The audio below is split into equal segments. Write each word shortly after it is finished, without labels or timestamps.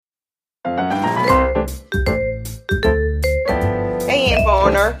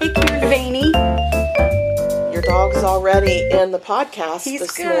there. Hey, cute Vaney. Your dog's already in the podcast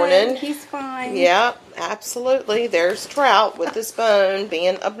this morning. He's fine. Yeah, absolutely. There's Trout with his bone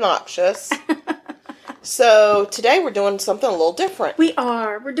being obnoxious. So today we're doing something a little different. We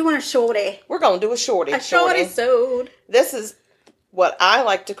are. We're doing a shorty. We're going to do a shorty. A shorty sewed. This is what I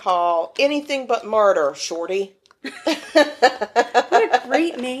like to call anything but murder, shorty. What a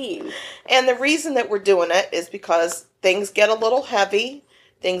great name. And the reason that we're doing it is because things get a little heavy.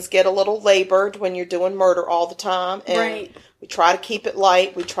 Things get a little labored when you're doing murder all the time. And right. We try to keep it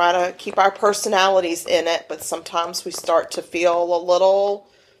light. We try to keep our personalities in it. But sometimes we start to feel a little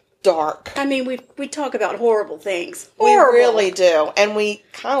dark. I mean, we talk about horrible things. We really do. And we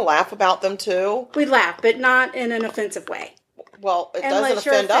kind of laugh about them too. We laugh, but not in an offensive way. Well, it Unless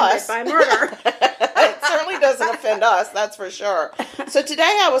doesn't offend us. by murder. It certainly doesn't offend us, that's for sure. So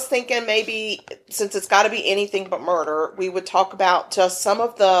today I was thinking maybe, since it's got to be anything but murder, we would talk about just some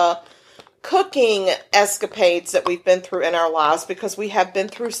of the cooking escapades that we've been through in our lives, because we have been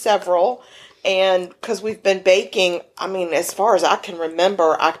through several, and because we've been baking, I mean, as far as I can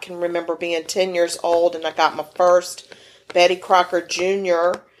remember being 10 years old, and I got my first Betty Crocker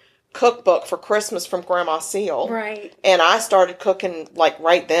Jr. cookbook for Christmas from Grandma Seal. Right. And I started cooking like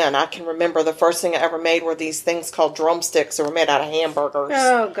right then. I can remember the first thing I ever made were these things called drumsticks that were made out of hamburgers.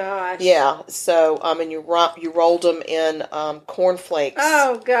 Oh gosh. Yeah. So and you rolled them in cornflakes.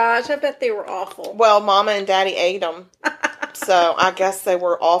 Oh gosh, I bet they were awful. Well, Mama and Daddy ate them. So I guess they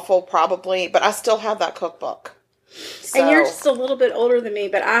were awful probably, but I still have that cookbook. So. And you're just a little bit older than me,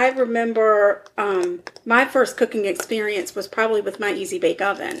 but I remember my first cooking experience was probably with my Easy Bake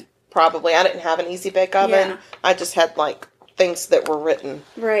Oven. Probably. I didn't have an Easy Bake Oven. Yeah. I just had like things that were written.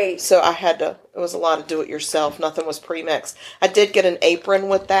 Right. So I had to, it was a lot of do it yourself. Nothing was pre-mixed. I did get an apron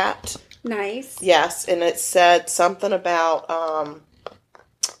with that. Nice. Yes. And it said something about,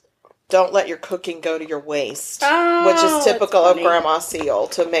 don't let your cooking go to your waist. Oh, which is typical of funny. Grandma Seal,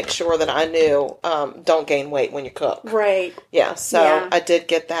 to make sure that I knew, don't gain weight when you cook. Right. Yeah. So Yeah. I did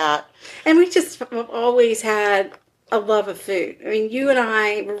get that. And we just have always had a love of food. I mean, you and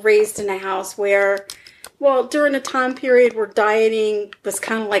I were raised in a house where, well, during a time period where dieting was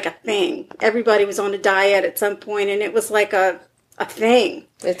kind of like a thing. Everybody was on a diet at some point, and it was like a thing.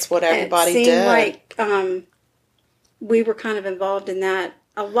 It's what everybody it seemed did. like we were kind of involved in that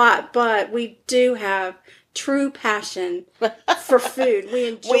a lot, but we do have true passion for food. We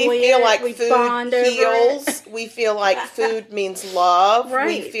enjoy it. We feel like we food bond heals. over it. We feel like food means love.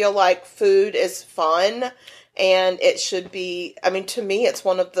 Right. We feel like food is fun. And it should be, I mean, to me, it's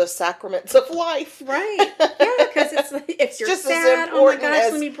one of the sacraments of life. Right. Yeah, because it's like, if you're just as sad, oh my important gosh,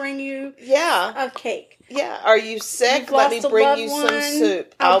 as- let me bring you Yeah. a cake. Yeah. Are you sick? You've Let me lost a bring loved you one, some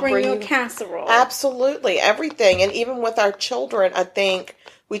soup. I'll bring you a casserole. Absolutely. Everything. And even with our children, I think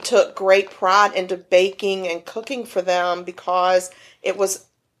we took great pride into baking and cooking for them because it was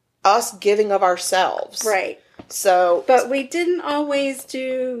us giving of ourselves. Right. So, But we didn't always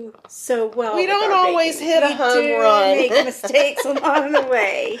do so well. We with don't our always baking. hit a We home do run. Make mistakes along the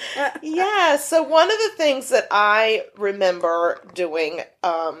way. yeah, so one of the things that I remember doing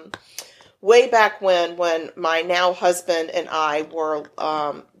way back when my now husband and I were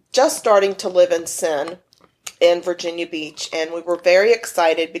just starting to live in sin in Virginia Beach, and we were very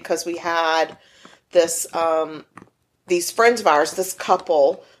excited because we had this these friends of ours, this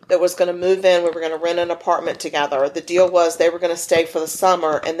couple that was going to move in. We were going to rent an apartment together. The deal was they were going to stay for the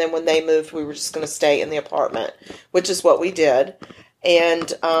summer, and then when they moved, we were just going to stay in the apartment, which is what we did.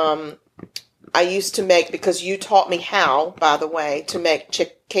 And I used to make, because you taught me how, by the way, to make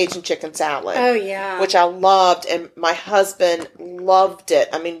Cajun chicken salad. Oh, yeah. Which I loved, and my husband loved it.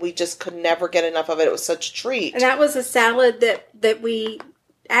 I mean, we just could never get enough of it. It was such a treat. And that was a salad that we...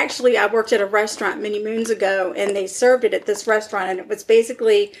 Actually, I worked at a restaurant many moons ago, and they served it at this restaurant, and it was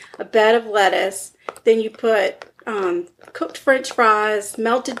basically a bed of lettuce. Then you put cooked French fries,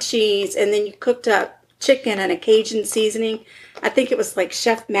 melted cheese, and then you cooked up chicken and a Cajun seasoning. I think it was like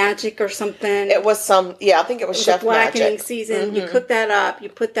Chef Magic or something. It was I think it was Chef a blackening Magic. season. Mm-hmm. You cook that up. You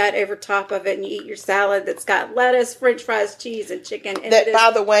put that over top of it, and you eat your salad that's got lettuce, French fries, cheese, and chicken. And That, by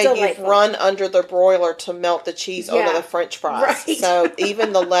the way, delightful. you've run under the broiler to melt the cheese over the French fries. Right. So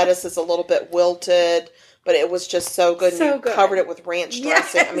even the lettuce is a little bit wilted, but it was just so good. So and you good. covered it with ranch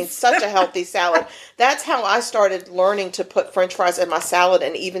dressing. Yes. I mean, such a healthy salad. That's how I started learning to put French fries in my salad,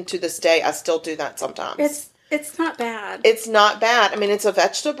 and even to this day, I still do that sometimes. It's not bad. It's not bad. I mean, it's a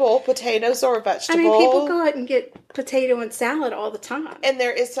vegetable. Potatoes are a vegetable. I mean, people go out and get potato and salad all the time. And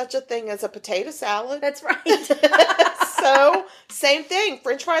there is such a thing as a potato salad. That's right. So, same thing.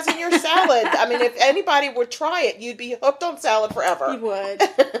 French fries in your salad. I mean, if anybody would try it, you'd be hooked on salad forever. You would.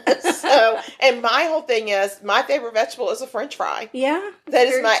 So, and my whole thing is, my favorite vegetable is a French fry. Yeah. That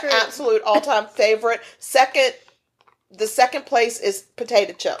is my absolute all-time favorite. The second place is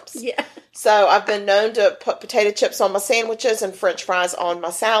potato chips. Yeah. So I've been known to put potato chips on my sandwiches and French fries on my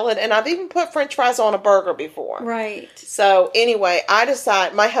salad. And I've even put French fries on a burger before. Right. So anyway,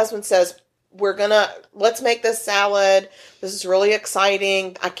 my husband says, let's make this salad. This is really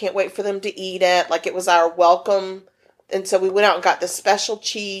exciting. I can't wait for them to eat it. Like it was our welcome. And so we went out and got this special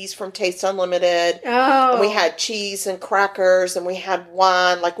cheese from Taste Unlimited. Oh. And we had cheese and crackers and we had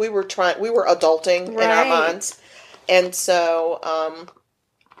wine. Like we were adulting in our minds. And so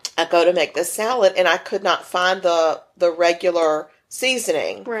I go to make this salad, and I could not find the regular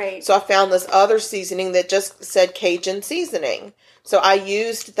seasoning. Right. So I found this other seasoning that just said Cajun seasoning. So I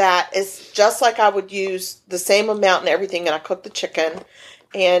used that as just like I would use the same amount and everything, and I cooked the chicken,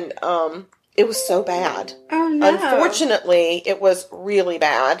 and it was so bad. Oh, no. Unfortunately, it was really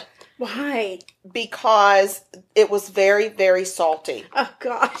bad. Why? Because it was very, very salty. Oh,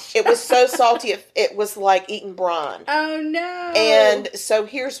 gosh. It was so salty, it was like eating brine. Oh, no. And so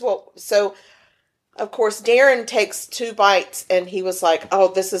of course, Darren takes 2 bites, and he was like,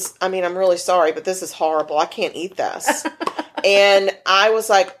 oh, I'm really sorry, but this is horrible. I can't eat this. And I was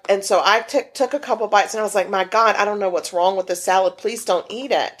like, and so I took a couple bites, and I was like, my God, I don't know what's wrong with this salad. Please don't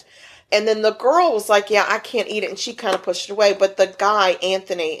eat it. And then the girl was like, yeah, I can't eat it. And she kind of pushed it away. But the guy,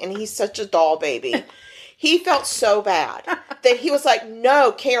 Anthony, and he's such a doll baby, he felt so bad that he was like,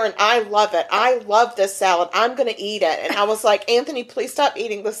 no, Karen, I love it. I love this salad. I'm going to eat it. And I was like, Anthony, please stop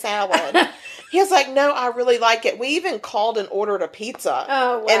eating the salad. He was like, no, I really like it. We even called and ordered a pizza.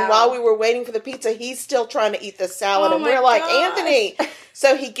 Oh, wow. And while we were waiting for the pizza, he's still trying to eat the salad. And we're like, Anthony.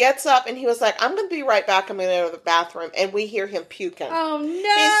 So he gets up and he was like, I'm going to be right back. I'm going to go to the bathroom. And we hear him puking. Oh,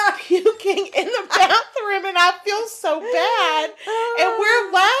 no. He's puking in the bathroom, and I feel so bad. And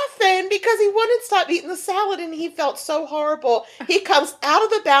we're laughing because he wouldn't stop eating the salad, and he felt so horrible. He comes out of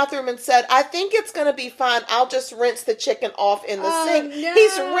the bathroom and said, I think it's going to be fine. I'll just rinse the chicken off in the sink. No.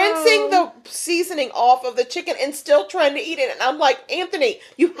 He's rinsing the seasoning off of the chicken and still trying to eat it. And I'm like, Anthony,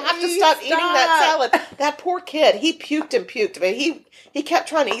 you have to stop eating that salad. That poor kid, he puked and puked, but he kept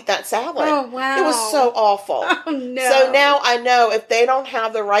trying to eat that salad. Oh, wow. It was so awful. Oh, no. So now I know if they don't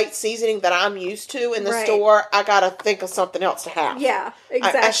have the right seasoning that I'm used to in the store, I got to think of something else to have. Yeah,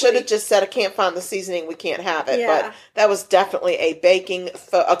 exactly. I should have just said, I can't find the seasoning, we can't have it. Yeah. But that was definitely a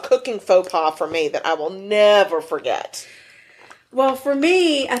cooking faux pas for me that I will never forget. Well, for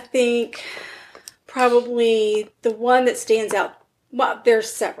me, I think probably the one that stands out, well,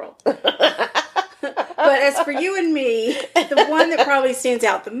 there's several. But as for you and me, the one that probably stands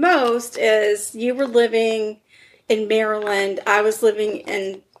out the most is you were living in Maryland. I was living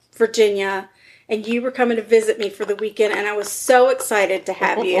in Virginia, and you were coming to visit me for the weekend, and I was so excited to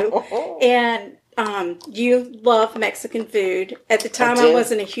have you. And you love Mexican food. At the time, I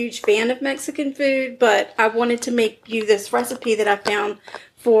wasn't a huge fan of Mexican food, but I wanted to make you this recipe that I found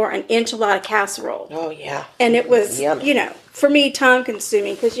for an enchilada casserole. Oh, yeah. And it was, yummy. For me,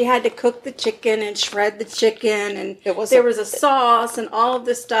 time-consuming because you had to cook the chicken and shred the chicken, and there was a sauce and all of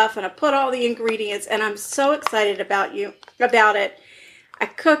this stuff, and I put all the ingredients, and I'm so excited about it. I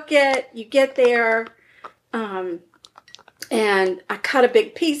cook it, you get there, and I cut a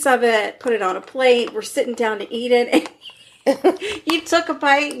big piece of it, put it on a plate, we're sitting down to eat it, and you took a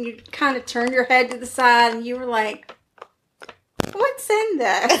bite, and you kind of turned your head to the side, and you were like, what's in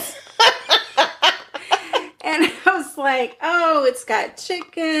this? And I was like, oh, it's got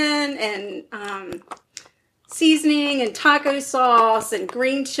chicken and seasoning and taco sauce and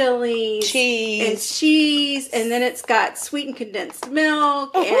green chilies. Cheese. And then it's got sweetened condensed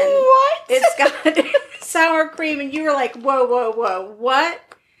milk. And what? It's got sour cream. And you were like, whoa, what?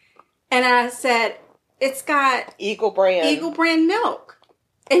 And I said, it's got Eagle brand milk.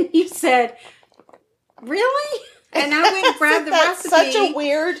 And you said, really? And I went and grabbed the recipe. That's such a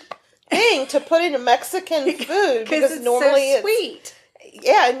weird thing to put in a Mexican food because it's normally so sweet.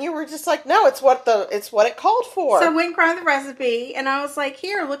 Yeah, and you were just like, no, it's what it called for. So I went and grabbed the recipe, and I was like,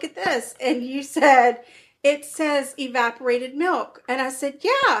 here, look at this. And you said, it says evaporated milk. And I said,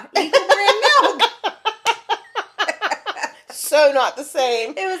 yeah, Eagle brand milk. So not the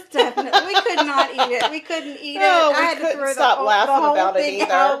same. It was definitely, we could not eat it. We couldn't eat it. No, I we had to couldn't throw stop laughing the whole about it thing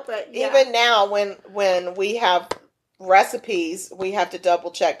either. out, but yeah. Even now, when we have recipes, we have to double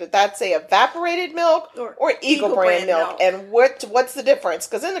check. Did that say evaporated milk or Eagle brand milk? And what's the difference?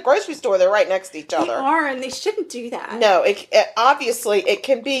 Because in the grocery store, they're right next to each other. They are, and they shouldn't do that. No, it obviously it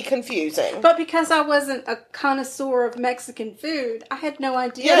can be confusing. But because I wasn't a connoisseur of Mexican food, I had no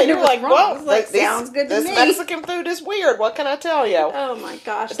idea. Yeah, you're like, well, sounds good to me. This Mexican food is weird. What can I tell you? Oh my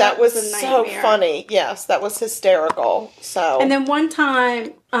gosh, that was a so funny. Yes, that was hysterical. So, and then one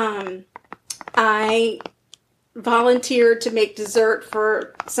time, I volunteered to make dessert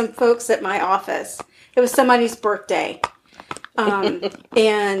for some folks at my office. It was somebody's birthday.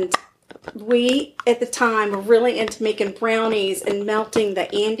 And we, at the time, were really into making brownies and melting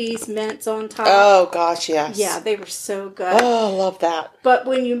the Andes mints on top. Oh, gosh, yes. Yeah, they were so good. Oh, I love that. But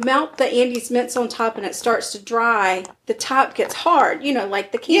when you melt the Andes mints on top and it starts to dry, the top gets hard,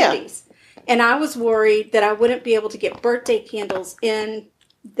 like the candies. Yeah. And I was worried that I wouldn't be able to get birthday candles in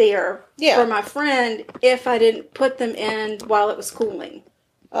there for my friend if I didn't put them in while it was cooling.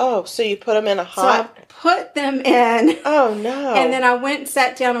 Oh, so you put them in a hot... So I put them in. Oh, no. And then I went and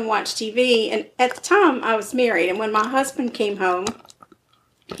sat down and watched TV. And at the time, I was married. And when my husband came home,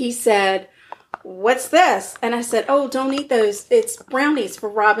 he said, "What's this?" And I said, "Oh, don't eat those. It's brownies for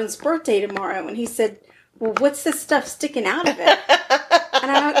Robin's birthday tomorrow." And he said, "Well, what's this stuff sticking out of it?"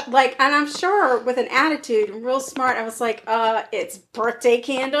 And I'm sure with an attitude and real smart, I was like, it's birthday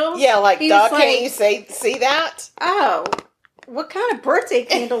candles. Yeah, like, duh, can't you see that? Oh, what kind of birthday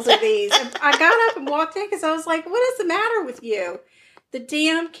candles are these? And I got up and walked in because I was like, what is the matter with you? The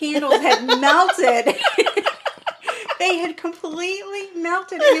damn candles had melted. They had completely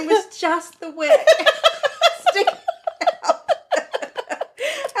melted, and it was just the wick sticking out.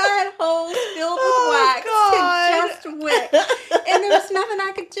 I had holes filled with wax and just wick. And there was nothing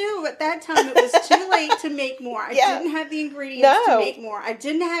I could do at that time. It was too late to make more. I didn't have the ingredients to make more. I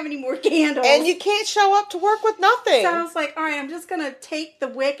didn't have any more candles. And you can't show up to work with nothing. So I was like, all right, I'm just going to take the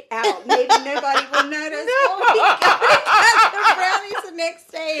wick out. Maybe nobody will notice. No. We got the brownies the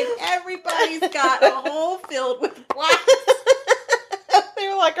next day, and everybody's got a hole filled with wax. They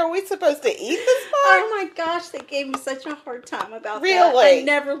were like, are we supposed to eat this part? Oh my gosh, they gave me such a hard time about that. Really? I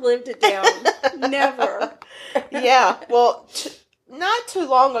never lived it down. Never. Yeah. Well, not too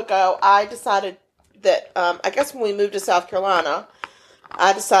long ago, I decided that, I guess when we moved to South Carolina,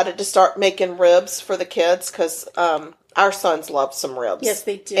 I decided to start making ribs for the kids because our sons love some ribs. Yes,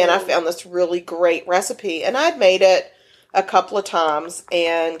 they do. And I found this really great recipe. And I'd made it a couple of times.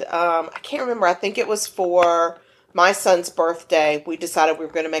 And I can't remember. I think it was for my son's birthday. We decided we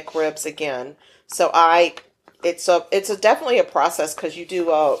were going to make ribs again. So it's definitely a process because you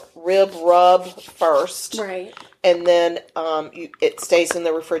do a rib rub first. Right. And then it stays in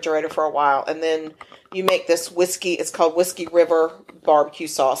the refrigerator for a while. And then you make this it's called Whiskey River barbecue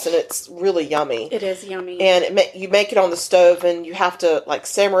sauce. And it's really yummy. It is yummy. And you make it on the stove and you have to like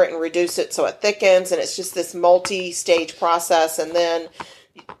simmer it and reduce it so it thickens. And it's just this multi-stage process. And then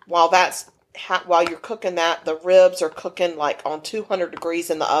while you're cooking that, the ribs are cooking like on 200 degrees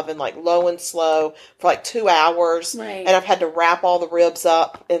in the oven, like low and slow for like 2 hours. Right. And I've had to wrap all the ribs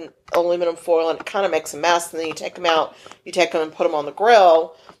up in aluminum foil, and it kind of makes a mess. And then you take them out, you take them and put them on the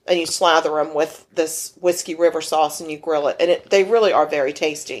grill, and you slather them with this Whiskey River sauce, and you grill it. And they really are very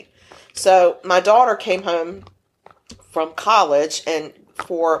tasty. So my daughter came home from college and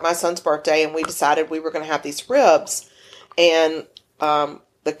for my son's birthday, and we decided we were going to have these ribs. And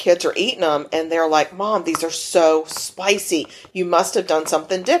the kids are eating them, and they're like, "Mom, these are so spicy. You must have done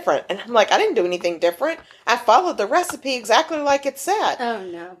something different." And I'm like, "I didn't do anything different. I followed the recipe exactly like it said." Oh,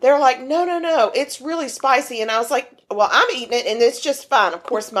 no. They're like, no, it's really spicy. And I was like, well, I'm eating it, and it's just fine. Of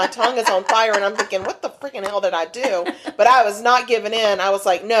course, my tongue is on fire, and I'm thinking, what the freaking hell did I do? But I was not giving in. I was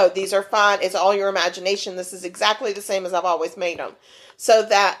like, no, these are fine. It's all your imagination. This is exactly the same as I've always made them. So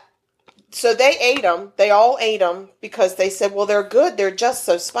they ate them. They all ate them because they said, well, they're good. They're just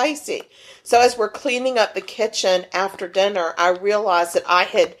so spicy. So as we're cleaning up the kitchen after dinner, I realized that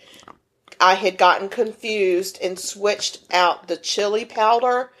I had gotten confused and switched out the chili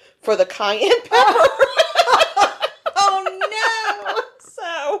powder for the cayenne pepper. Oh, no.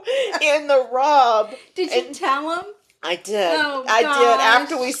 So in the rub. Did you tell them? I did. Oh, I gosh. did.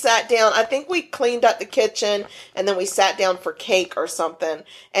 After we sat down, I think we cleaned up the kitchen and then we sat down for cake or something.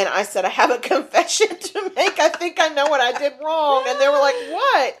 And I said, I have a confession to make. I think I know what I did wrong. And they were like,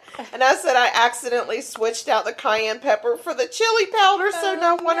 what? And I said, I accidentally switched out the cayenne pepper for the chili powder. So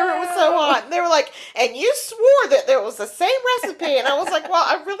no wonder it was so hot. And they were like, and you swore that there was the same recipe. And I was like, well,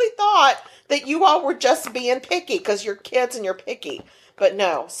 I really thought that you all were just being picky because you're kids and you're picky. But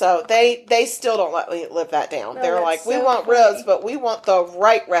no, so they still don't let me live that down. Oh, They're that's like, we so want funny. ribs, but we want the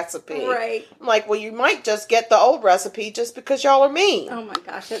right recipe. Right. I'm like, well, you might just get the old recipe just because y'all are mean. Oh my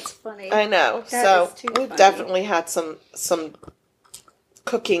gosh, that's funny. I know. That So is too we've funny. definitely had some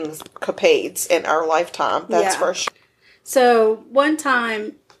cooking capades in our lifetime. That's Yeah. for sure. So one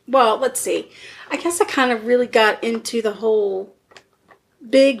time, well, let's see. I guess I kind of really got into the whole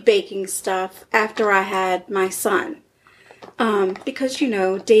big baking stuff after I had my son. Because,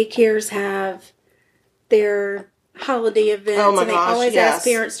 daycares have their holiday events, Oh my and they gosh, always yes. ask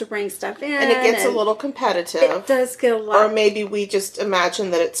parents to bring stuff in. And it gets a little competitive. It does get a Or lot. maybe we just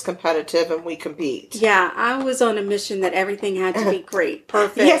imagine that it's competitive and we compete. Yeah, I was on a mission that everything had to be great,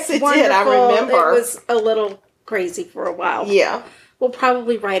 perfect, Yes, it did. wonderful. I remember. It was a little crazy for a while. Yeah. Well,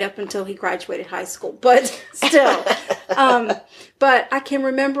 probably right up until he graduated high school, but still. But I can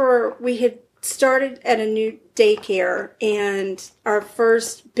remember we had started at a new daycare, and our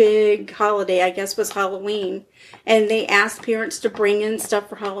first big holiday, I guess, was Halloween. And they asked parents to bring in stuff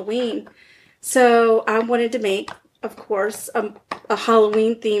for Halloween. So I wanted to make, of course, a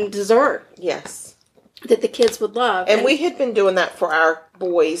Halloween-themed dessert Yes. that the kids would love. And we had been doing that for our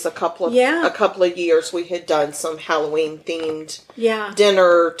boys a couple of years. We had done some Halloween themed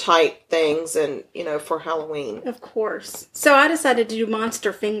dinner type things and for Halloween. Of course. So I decided to do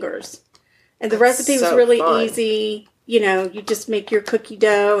monster fingers. And the recipe was so really fun. easy. You just make your cookie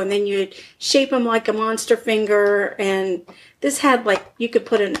dough and then you shape them like a monster finger. And this had you could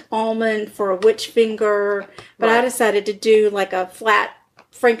put an almond for a witch finger. But I decided to do like a flat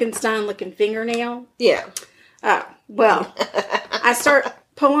Frankenstein looking fingernail. Yeah. Well, I start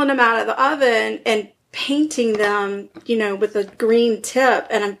pulling them out of the oven and painting them, with a green tip.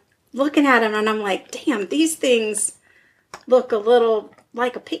 And I'm looking at them and I'm like, damn, these things look a little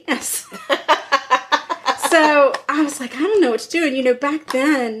like a penis. So I was like, I don't know what to do. And, back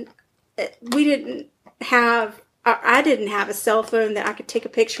then, we didn't have, I didn't have a cell phone that I could take a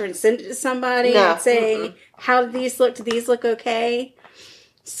picture and send it to somebody and say, how do these look? Do these look okay?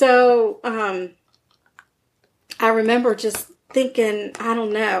 So I remember just thinking, I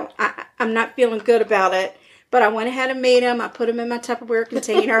don't know, I'm not feeling good about it. But I went ahead and made them. I put them in my Tupperware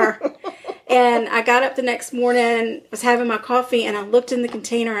container. And I got up the next morning, was having my coffee, and I looked in the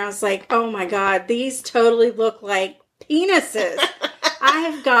container. I was like, oh my God, these totally look like penises. I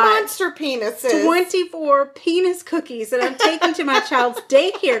have got monster penises. 24 penis cookies that I'm taking to my child's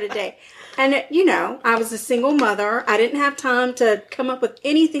daycare today. And, I was a single mother. I didn't have time to come up with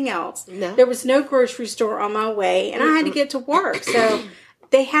anything else. No. There was no grocery store on my way, and I had to get to work. So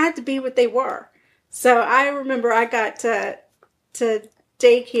they had to be what they were. So I remember I got to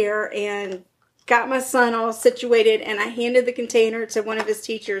daycare and got my son all situated, and I handed the container to one of his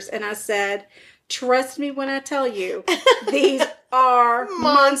teachers, and I said, trust me when I tell you, these are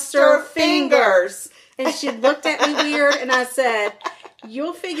monster fingers. And she looked at me weird, and I said,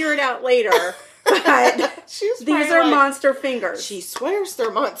 you'll figure it out later, but these are monster fingers. She swears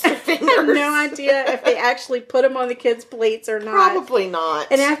they're monster fingers. I have no idea if they actually put them on the kids' plates or not. Probably not.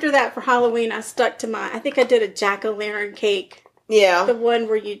 And after that, for Halloween, I stuck to I think I did a jack-o'-lantern cake. Yeah. The one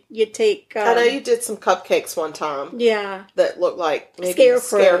where you take... I know you did some cupcakes one time. Yeah. That looked like maybe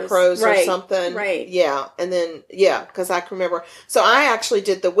scarecrows or something. Right. Yeah. And then, because I can remember. So I actually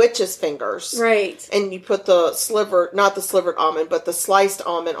did the witch's fingers. Right. And you put not the slivered almond, but the sliced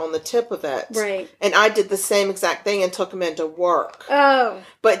almond on the tip of it. Right. And I did the same exact thing and took them into work. Oh.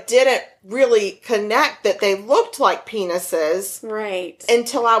 But didn't really connect that they looked like penises. Right.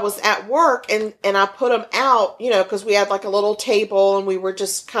 Until I was at work and I put them out, because we had like a little table and we were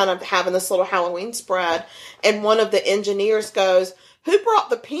just kind of having this little Halloween spread. And one of the engineers goes, who brought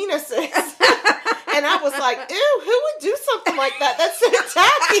the penises? And I was like, ew, who would do something like that? That's so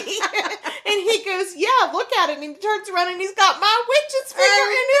tacky. And he goes, yeah, look at it. And he turns around and he's got my witch's finger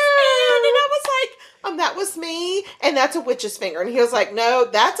in his hand. And I was like, that was me. And that's a witch's finger. And he was like, no,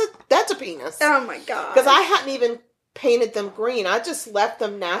 that's a penis. Oh my God. Because I hadn't even painted them green. I just left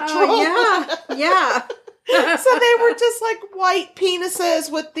them natural. Oh, yeah. So they were just like white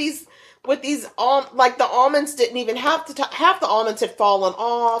penises with these like the almonds didn't even have half the almonds had fallen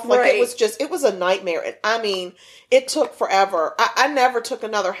off. Like right. it was a nightmare. And, I mean, it took forever. I never took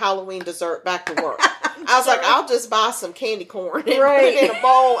another Halloween dessert back to work. I was like, I'll just buy some candy corn and put it in a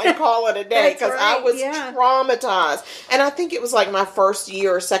bowl and call it a day because I was traumatized. And I think it was like my first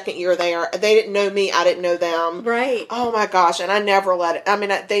year or second year there. They didn't know me. I didn't know them. Right. Oh my gosh. And I never let it. I mean,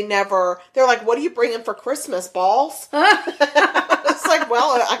 they're like, what are you bringing for Christmas? Balls? It's like,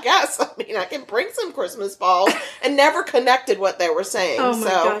 well, I guess. I mean, I can bring some Christmas balls and never connected what they were saying. Oh my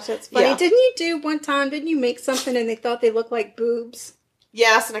gosh, that's funny. Yeah. Didn't you make something and they thought they looked like boobs?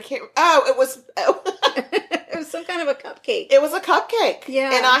 Yes, and I can't. Oh, it was. It was some kind of a cupcake. It was a cupcake.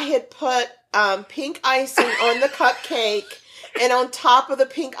 Yeah. And I had put pink icing on the cupcake. And on top of the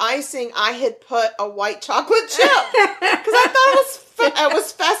pink icing, I had put a white chocolate chip. Because I thought it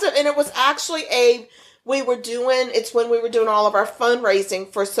was festive. And it was actually it's when we were doing all of our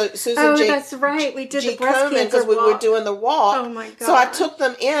fundraising for Susan G. Oh, that's right. We did G. the breast Komen, cancer because we were doing the walk. Oh, my God. So I took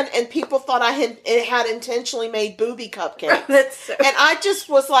them in, and people thought I had intentionally made booby cupcakes. That's so... And I just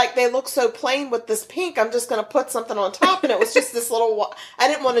was like, they look so plain with this pink. I'm just going to put something on top. And it was just this little, I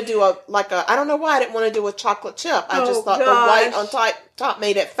didn't want to do I don't know why I didn't want to do a chocolate chip. I just thought the white on top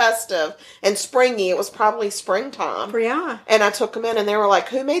made it festive and springy. It was probably springtime. Yeah. And I took them in, and they were like,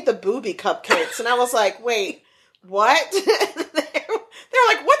 who made the booby cupcakes? And I was like, wait, what? They're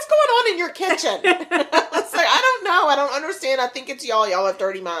like, what's going on in your kitchen? I was like, I don't know. I don't understand. I think it's y'all. Y'all have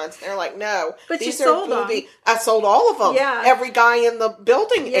dirty minds. They're like, no. But these you sold them. I sold all of them. Yeah. Every guy in the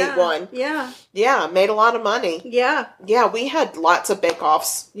building ate one. Yeah. Yeah. Made a lot of money. Yeah. Yeah. We had lots of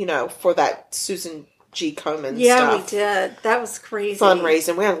bake-offs, for that Susan G. Komen stuff. Yeah, we did. That was crazy.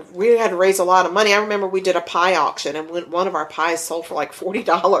 Fundraising. We had to raise a lot of money. I remember we did a pie auction, and one of our pies sold for like $40.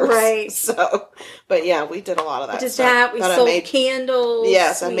 Right. So, but yeah, we did a lot of that. We did that. We sold candles.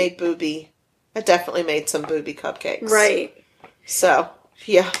 Yes, I made booby. I definitely made some booby cupcakes. Right. So,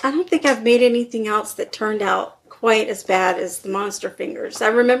 yeah. I don't think I've made anything else that turned out quite as bad as the Monster Fingers. I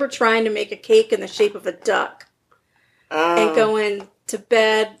remember trying to make a cake in the shape of a duck and going to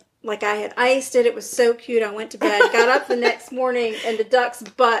bed. Like, I had iced it. It was so cute. I went to bed, got up the next morning, and the duck's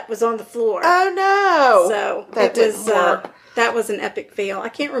butt was on the floor. Oh, no. So that didn't work. That was an epic fail. I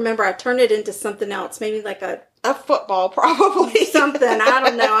can't remember. I turned it into something else. Maybe like a football, probably. Something. I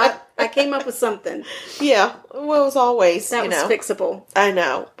don't know. I came up with something. Yeah. Well, it was always, that was fixable. I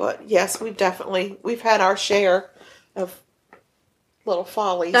know. But, yes, we've had our share of little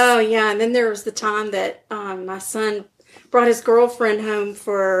follies. Oh, yeah. And then there was the time that my son brought his girlfriend home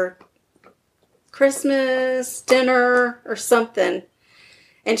for Christmas dinner or something,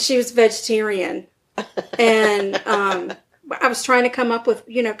 and she was vegetarian. And I was trying to come up with,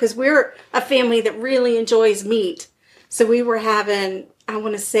 because we're a family that really enjoys meat. So we were having, I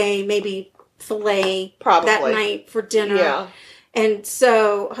want to say, maybe filet that night for dinner. Yeah. And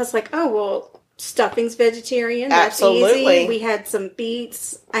so I was like, oh, well, stuffing's vegetarian. That's Absolutely. easy. We had some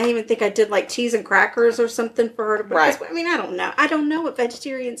beets. I even think I did like cheese and crackers or something for her to breakfast. Right. I mean, I don't know. I don't know what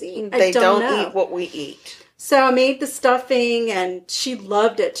vegetarians eat. They don't eat what we eat. So I made the stuffing, and she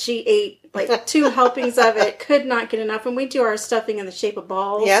loved it. She ate like 2 helpings of it. Could not get enough. And we do our stuffing in the shape of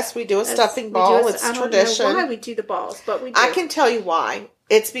balls. Yes, we do a stuffing ball. It's tradition. I don't know why we do the balls, but we do. I can tell you why.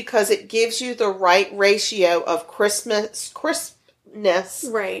 It's because it gives you the right ratio of crispness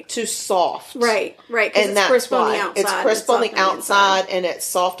right to soft. Right. And that's crisp why. on the outside. It's crisp on the outside, and it's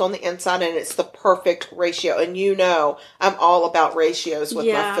soft on the inside, and it's the perfect ratio. And I'm all about ratios with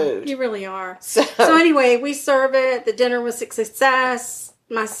my food. You really are. So anyway, we serve it. The dinner was a success.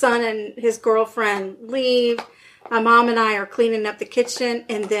 My son and his girlfriend leave. My mom and I are cleaning up the kitchen,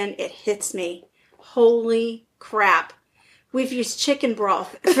 and then it hits me. Holy crap. We've used chicken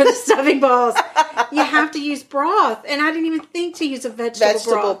broth for the stuffing balls. You have to use broth. And I didn't even think to use a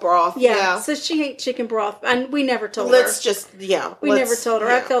vegetable broth. Yeah. So she ate chicken broth. And we never told her. We never told her.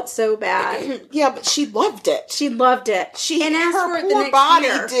 Yeah. I felt so bad. Yeah, but she loved it. She loved it. And her poor body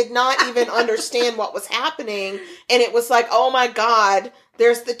did not even understand what was happening. And it was like, oh my God,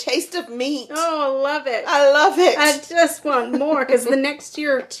 there's the taste of meat. Oh, I love it. I love it. I just want more, because the next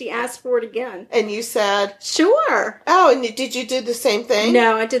year she asked for it again. And you said? Sure. Oh, and did you do the same thing?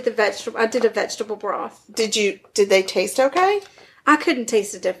 No, I did a vegetable broth. Did they taste okay? I couldn't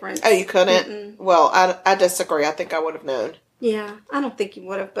taste the difference. Oh, you couldn't? Mm-mm. Well, I disagree. I think I would have known. Yeah, I don't think you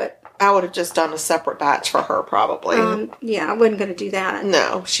would have, but I would have just done a separate batch for her, probably. Yeah, I wasn't going to do that.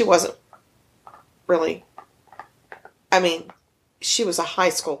 No, she wasn't really. I mean, she was a high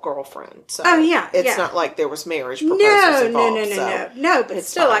school girlfriend, so it's not like there was marriage proposals involved. No, but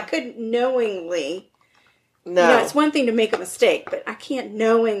still, fine. I couldn't knowingly. No, it's one thing to make a mistake, but I can't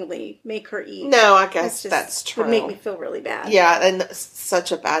knowingly make her eat. No, I guess that's true. It would make me feel really bad. Yeah, and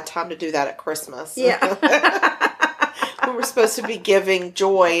such a bad time to do that at Christmas. Yeah. We were supposed to be giving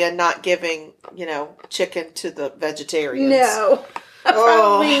joy and not giving, chicken to the vegetarians. No.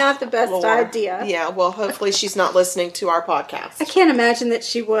 Probably not the best idea. Yeah, well, hopefully she's not listening to our podcast. I can't imagine that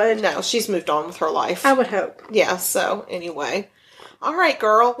she would. No, she's moved on with her life. I would hope. Yeah, so anyway. All right,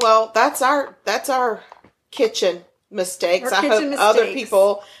 girl. Well, that's our kitchen mistakes. Or I hope kitchen other mistakes.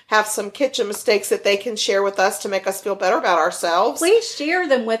 people have some kitchen mistakes that they can share with us to make us feel better about ourselves. Please share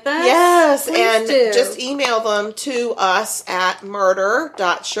them with us. Yes, Please and do. just email them to us at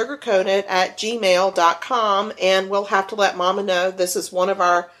murder.sugarcoated@gmail.com, and we'll have to let Mama know this is one of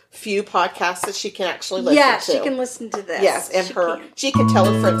our few podcasts that she can actually listen to. Yes, she can listen to this. Yes, and she can tell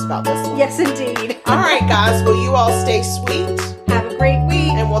her friends about this one. Yes, indeed. All right, guys. Well, you all stay sweet, Have a great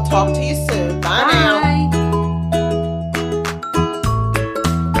week. and we'll talk to you soon. Bye now. Bye.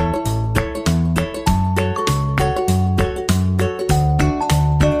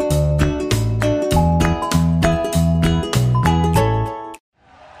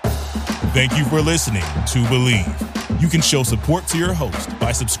 Thank you for listening to Believe. You can show support to your host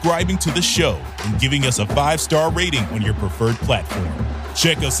by subscribing to the show and giving us a 5-star rating on your preferred platform.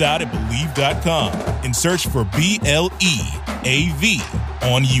 Check us out at Believe.com and search for BLEAV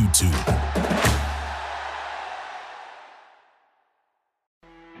on YouTube.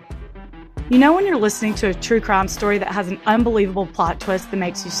 You know when you're listening to a true crime story that has an unbelievable plot twist that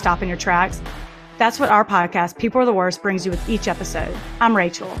makes you stop in your tracks? That's what our podcast, People Are the Worst, brings you with each episode. I'm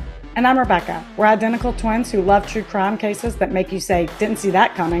Rachel. And I'm Rebecca. We're identical twins who love true crime cases that make you say, didn't see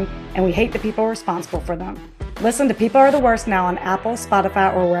that coming, and we hate the people responsible for them. Listen to People Are the Worst now on Apple,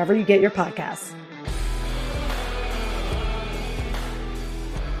 Spotify, or wherever you get your podcasts.